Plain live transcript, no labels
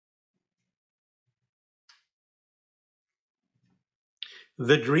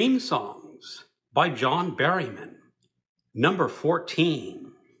The Dream Songs by John Berryman. Number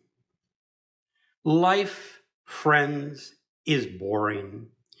 14. Life, friends, is boring.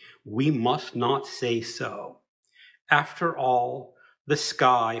 We must not say so. After all, the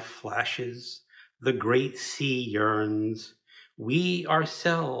sky flashes, the great sea yearns. We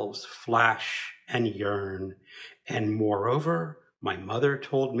ourselves flash and yearn. And moreover, my mother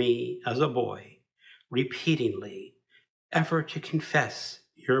told me as a boy, repeatedly, ever to confess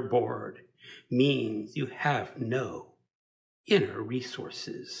you're bored means you have no inner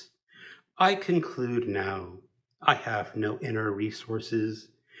resources. I conclude now I have no inner resources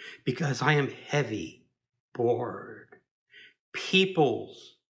because I am heavy bored.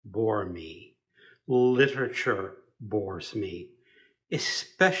 Peoples bore me. Literature bores me,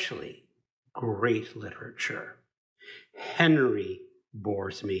 especially great literature. Henry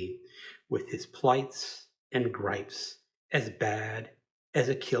bores me with his plights and gripes as bad as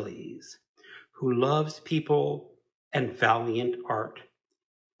Achilles, who loves people and valiant art,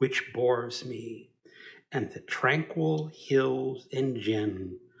 which bores me, and the tranquil hills and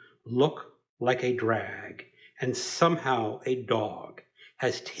gin look like a drag, and somehow a dog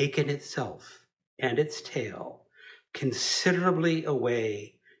has taken itself and its tail considerably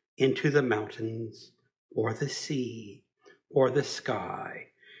away into the mountains or the sea or the sky,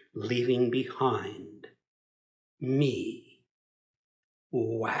 leaving behind me.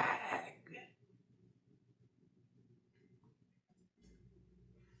 Wag.